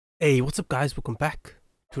Hey, what's up guys, welcome back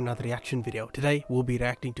to another reaction video. Today we'll be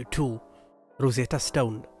reacting to Tool, Rosetta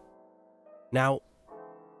Stone. Now,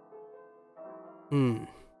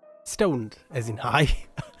 stoned as in high,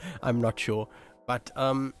 I'm not sure, but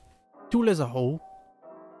Tool as a whole,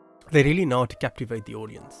 they really know how to captivate the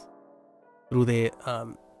audience through their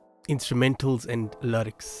instrumentals and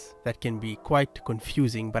lyrics that can be quite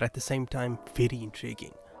confusing but at the same time very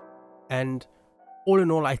intriguing. And all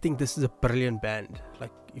in all, I think this is a brilliant band.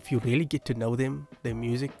 Like, if you really get to know them, their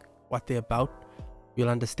music, what they're about, you'll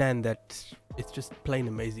understand that it's just plain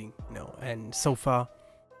amazing, you know. And so far,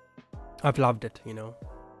 I've loved it, you know,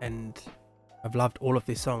 and I've loved all of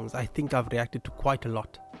their songs. I think I've reacted to quite a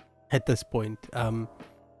lot at this point.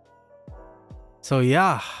 So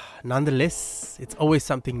yeah, nonetheless, it's always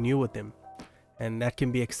something new with them, and that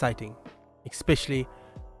can be exciting, especially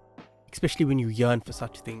when you yearn for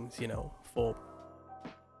such things, you know, for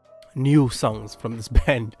new songs from this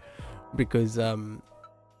band, because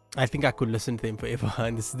I think I could listen to them forever,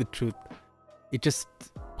 and this is the truth. It just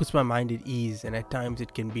puts my mind at ease, and at times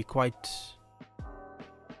it can be quite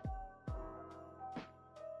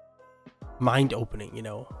mind-opening, you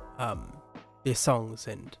know, their songs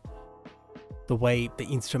and the way the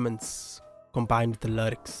instruments combined with the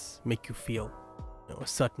lyrics make you feel, you know, a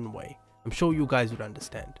certain way. I'm sure you guys would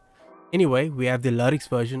understand. Anyway, we have the lyrics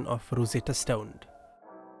version of Rosetta Stone.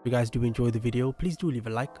 If you guys do enjoy the video, please do leave a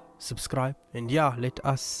like, subscribe, and yeah, let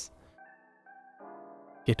us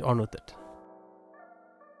get on with it.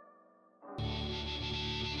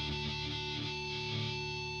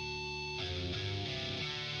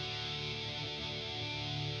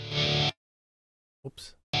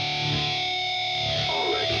 Oops.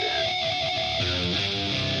 Alrighty then.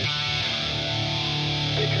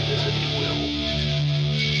 Picture this if you will.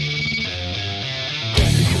 10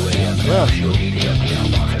 to 2 a.m. Well, You'll need to empty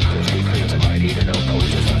out box and crispy creams and mighty to know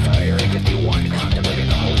poses on fire and 51. Contemplating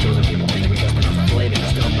the whole truth of people think we just enough flaming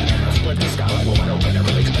still banana. Split the skyline woman open.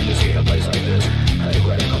 Never expect to see in a place like this. I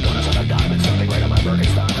regret components on a diamond. Something right on my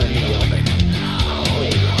Birkenstock and the open.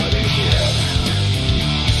 Holy fucking shit.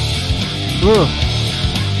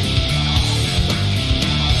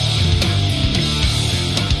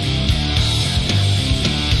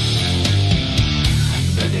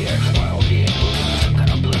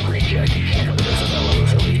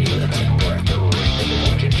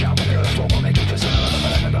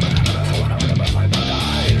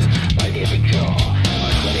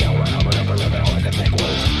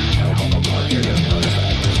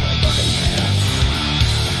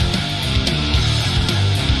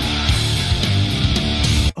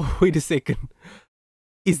 Wait a second.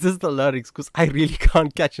 Is this the lyrics? Because I really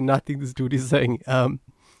can't catch nothing this dude is saying.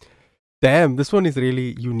 Damn, this one is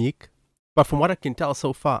really unique. But from what I can tell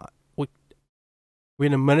so far, we're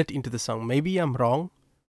in a minute into the song. Maybe I'm wrong.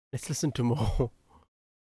 Let's listen to more.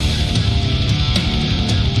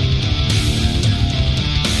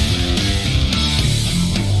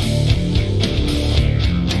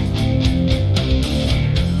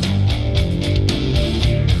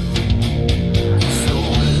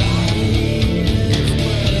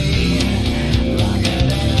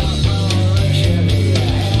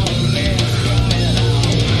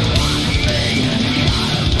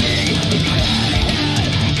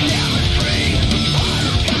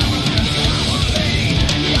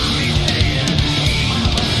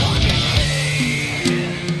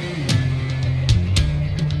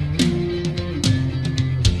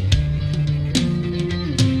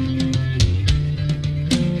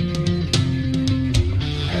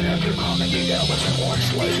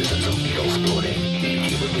 Slices and some needle splitting.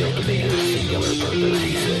 He revealed to me his singular purpose.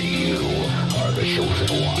 He said, "You are the chosen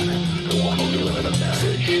one, the one who'll deliver the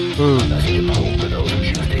message. A message of hope for those who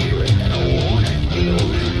choose to hear it, and a warning for those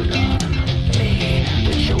who do not. Me,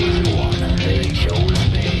 the chosen one, they chose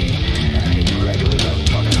me, and I graduated from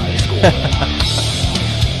fucking high school."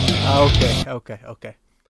 Okay.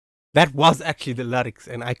 That was actually the lyrics,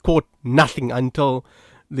 and I caught nothing until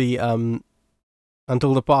the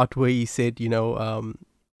part where he said, you know,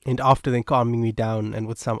 and after then calming me down and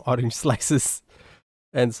with some orange slices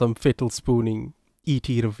and some fatal spooning,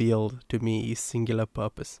 E.T. revealed to me his singular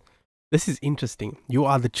purpose. This is interesting. You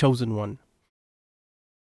are the chosen one.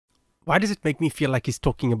 Why does it make me feel like he's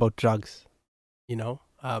talking about drugs? You know,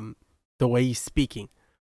 the way he's speaking,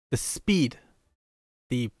 the speed,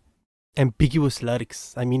 the ambiguous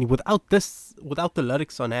lyrics. I mean, without the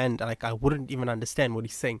lyrics on hand, like, I wouldn't even understand what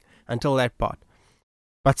he's saying until that part.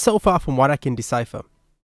 But so far, from what I can decipher,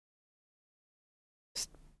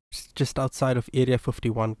 just outside of Area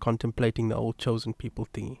 51, contemplating the old chosen people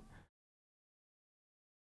thingy.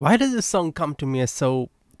 Why does this song come to me as so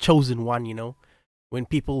chosen one, you know? when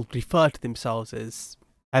people refer to themselves as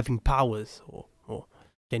having powers or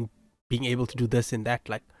can being able to do this and that,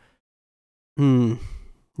 like, you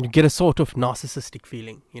get a sort of narcissistic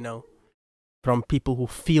feeling, you know, from people who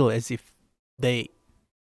feel as if they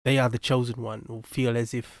are the chosen one, who feel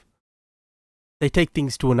as if they take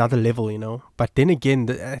things to another level, you know. But then again,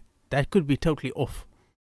 that could be totally off,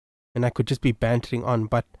 and I could just be bantering on.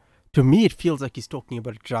 But to me, it feels like he's talking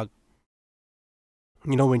about a drug.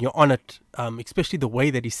 You know, when you're on it, especially the way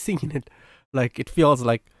that he's singing it, like, it feels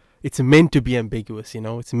like it's meant to be ambiguous, you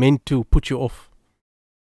know. It's meant to put you off.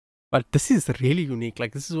 But this is really unique.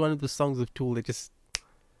 Like, this is one of the songs of Tool that just,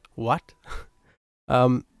 what?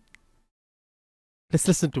 Let's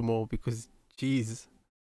listen to more, because, jeez.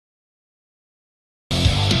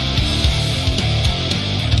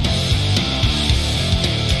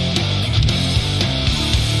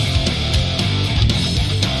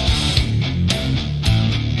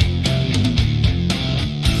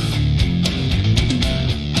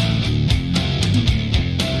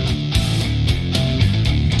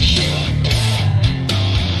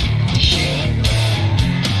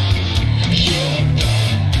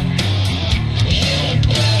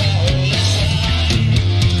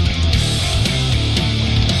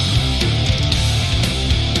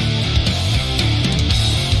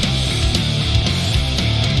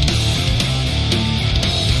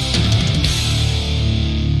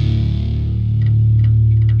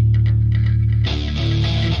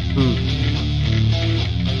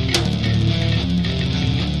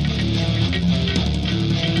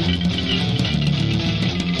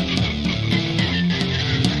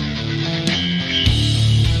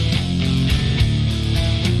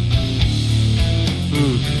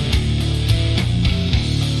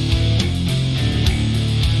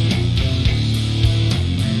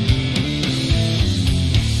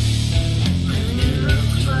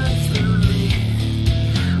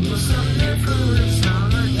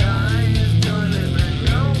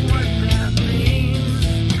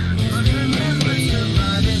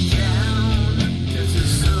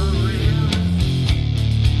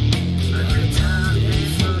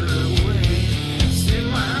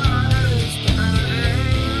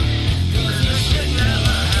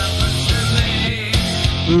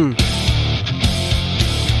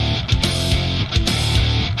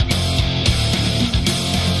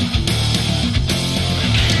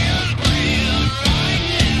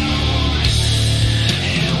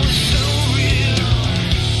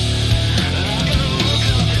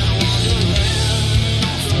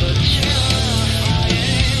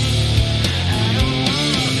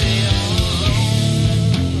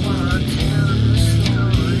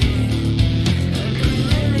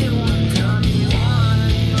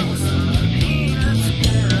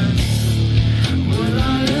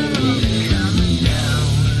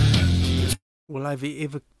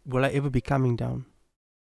 Will I ever be coming down?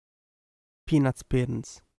 Peanuts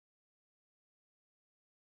parents.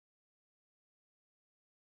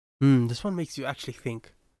 This one makes you actually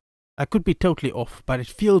think. I could be totally off, but it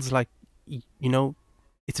feels like, you know,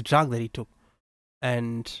 it's a drug that he took,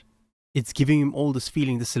 and it's giving him all this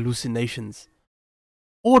feeling, this hallucinations.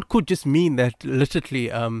 Or it could just mean that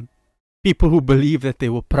literally people who believe that they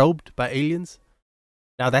were probed by aliens.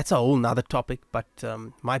 Now that's a whole nother topic, but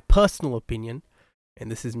my personal opinion, and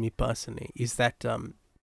this is me personally, is that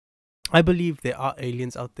I believe there are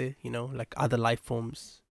aliens out there, you know, like other life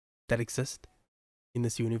forms that exist in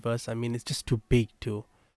this universe. I mean, it's just too big to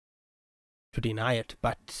deny it,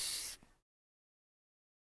 but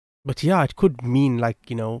yeah, it could mean, like,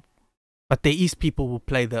 you know, but there is people who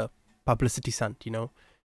play the publicity stunt, you know,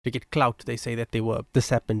 to get clout. They say that this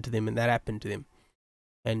happened to them and that happened to them,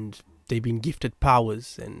 and they've been gifted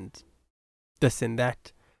powers and this and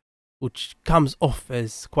that, which comes off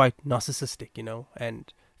as quite narcissistic, you know,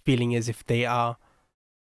 and feeling as if they are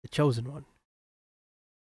the chosen one.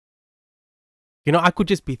 You know, I could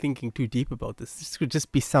just be thinking too deep about this. This could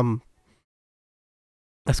just be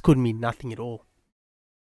this could mean nothing at all.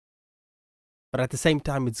 But at the same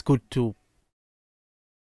time, it's good to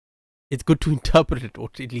interpret it, or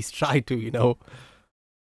to at least try to, you know.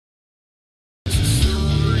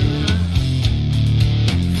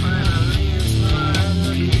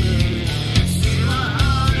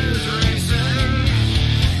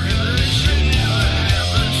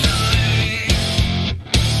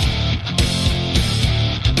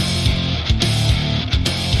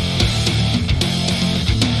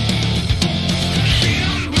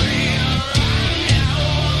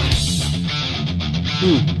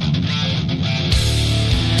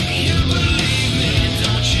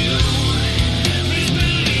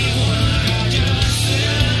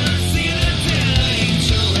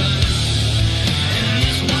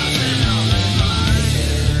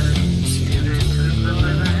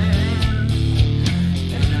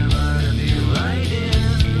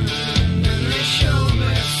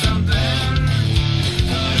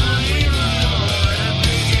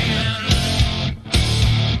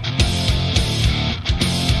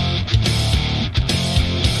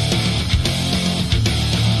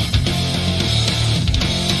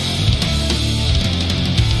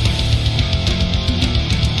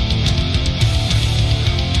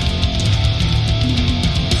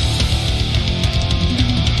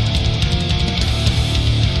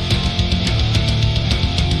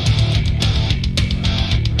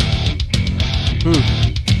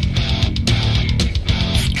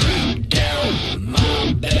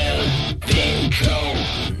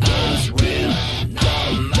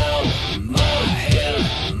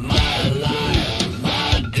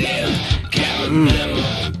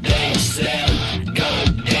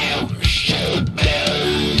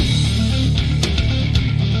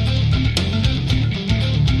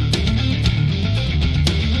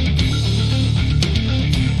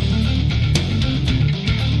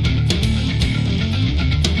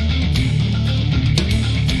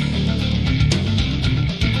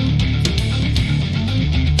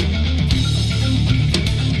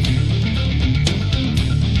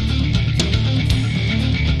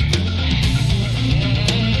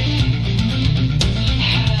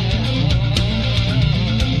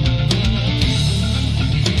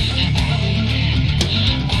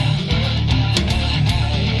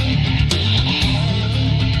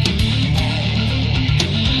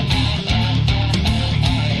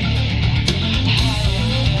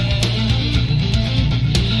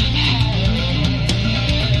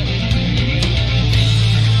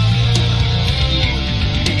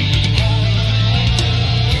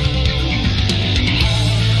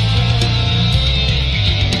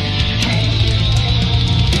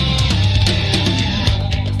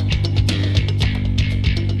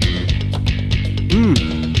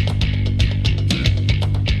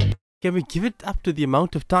 can we give it up to the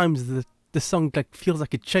amount of times that the song like feels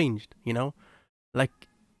like it changed, you know? Like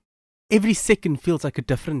every second feels like a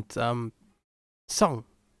different song,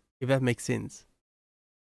 if that makes sense.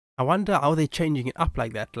 I wonder how they're changing it up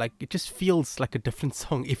like that. Like it just feels like a different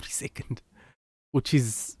song every second, which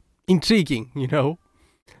is intriguing, you know?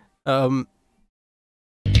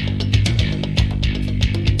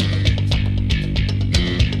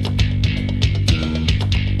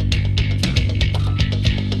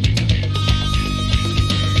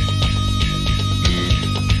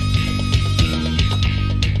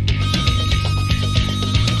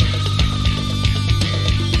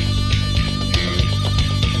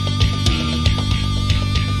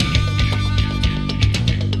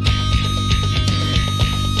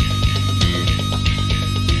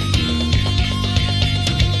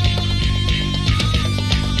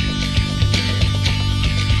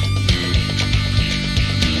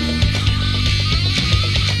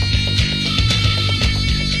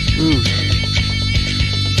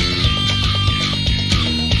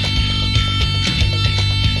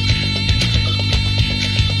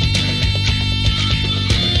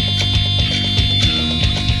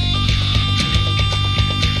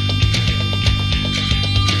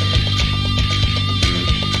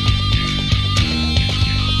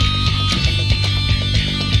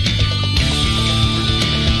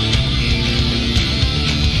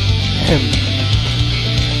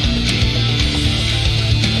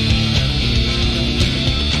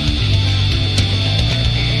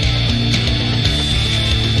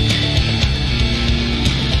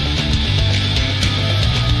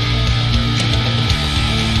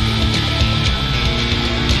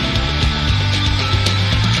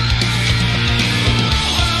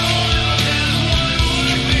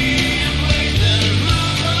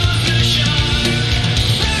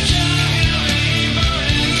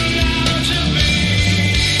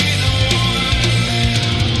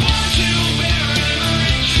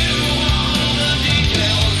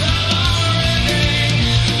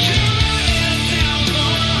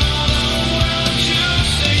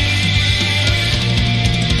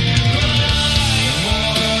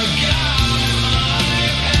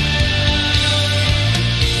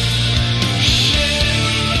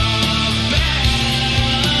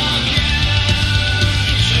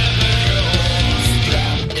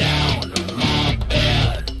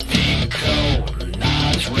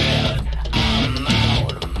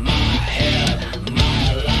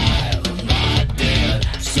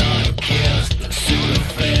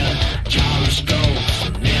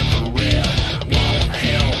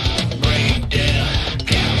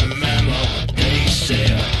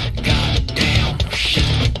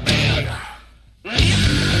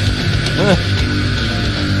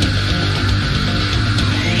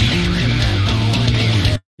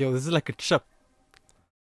 Yo, this is like a trip.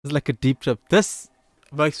 This is like a deep trip. This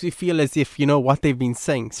makes me feel as if, you know, what they've been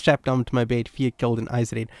saying, strapped down to my bed, fear, cold, and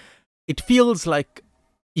eyes red. It feels like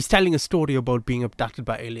he's telling a story about being abducted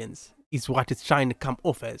by aliens, is what it's trying to come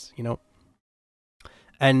off as, you know?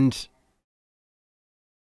 And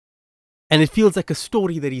it feels like a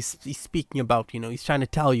story that he's speaking about, you know? He's trying to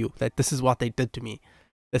tell you that this is what they did to me.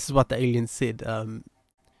 This is what the aliens said. I'm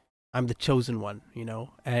the chosen one, you know?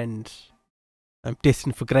 And I'm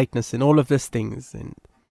destined for greatness and all of these things. And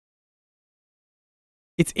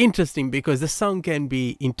it's interesting because the song can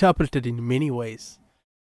be interpreted in many ways.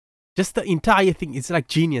 Just the entire thing is like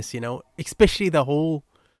genius, you know, especially the whole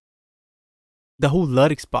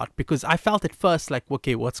lyrics part, because I felt at first like,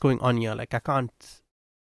 okay, what's going on here? Like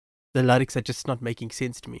the lyrics are just not making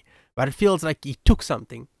sense to me. But it feels like he took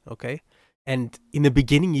something, okay? And in the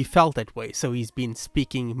beginning he felt that way. So he's been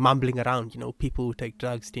speaking, mumbling around, you know, people who take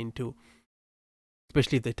drugs tend to,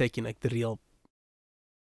 especially if they're taking like the real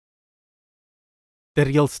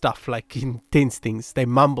stuff, like intense things. They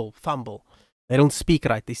mumble, fumble. They don't speak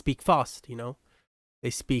right. They speak fast, you know. They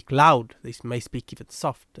speak loud. They may speak even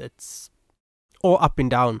soft. It's all up and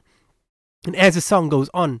down. And as the song goes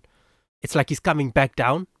on, it's like he's coming back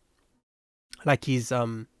down. Like he's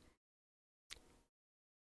the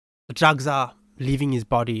drugs are leaving his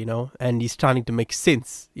body, you know, and he's trying to make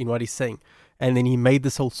sense in what he's saying. And then he made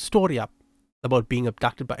this whole story up about being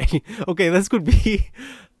abducted by aliens. Okay, that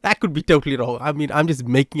could be totally wrong. I mean, I'm just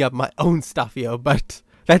making up my own stuff here, but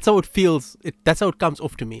that's how it feels. That's how it comes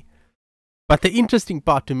off to me. But the interesting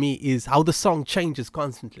part to me is how the song changes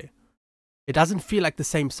constantly. It doesn't feel like the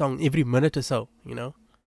same song every minute or so, you know.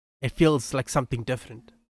 It feels like something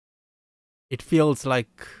different. It feels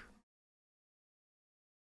like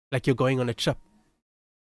you're going on a trip,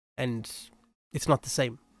 and it's not the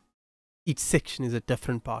same. Each section is a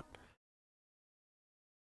different part.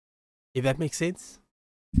 If that makes sense.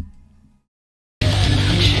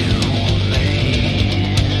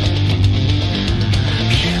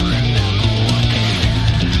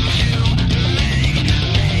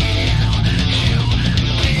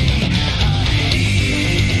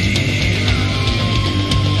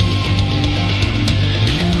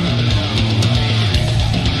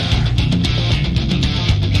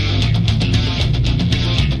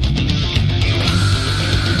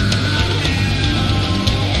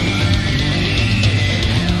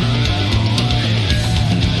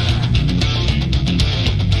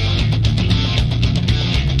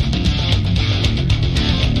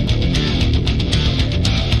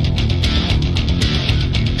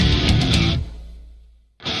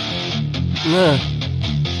 Yeah.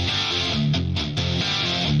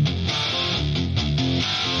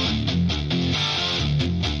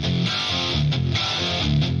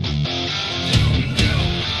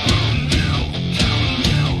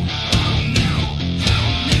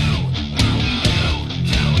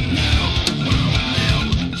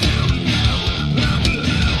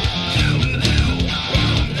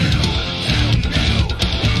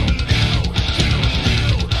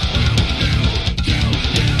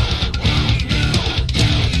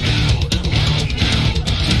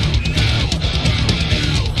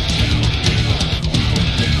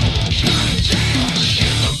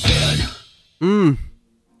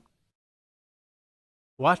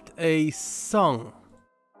 What a song.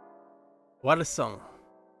 What a song.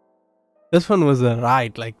 This one was a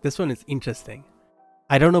ride. Like, this one is interesting.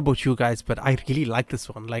 I don't know about you guys, but I really like this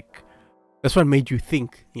one. Like, this one made you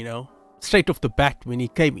think, you know. Straight off the bat, when he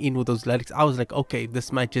came in with those lyrics, I was like, okay,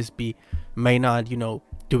 this might just be Maynard, you know,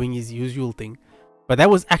 doing his usual thing. But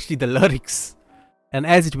that was actually the lyrics. And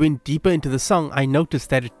as it went deeper into the song, I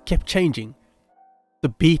noticed that it kept changing. The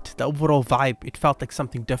beat, the overall vibe, it felt like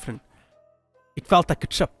something different. It felt like a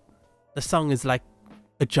trip. The song is like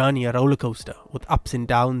a journey, a roller coaster with ups and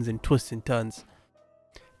downs and twists and turns.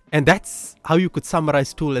 And that's how you could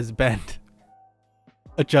summarize Tool as a band.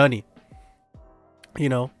 A journey. You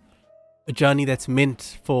know, a journey that's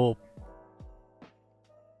meant for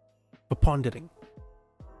pondering.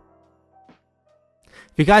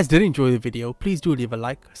 If you guys did enjoy the video, please do leave a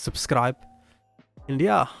like, subscribe. And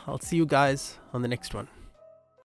yeah, I'll see you guys on the next one.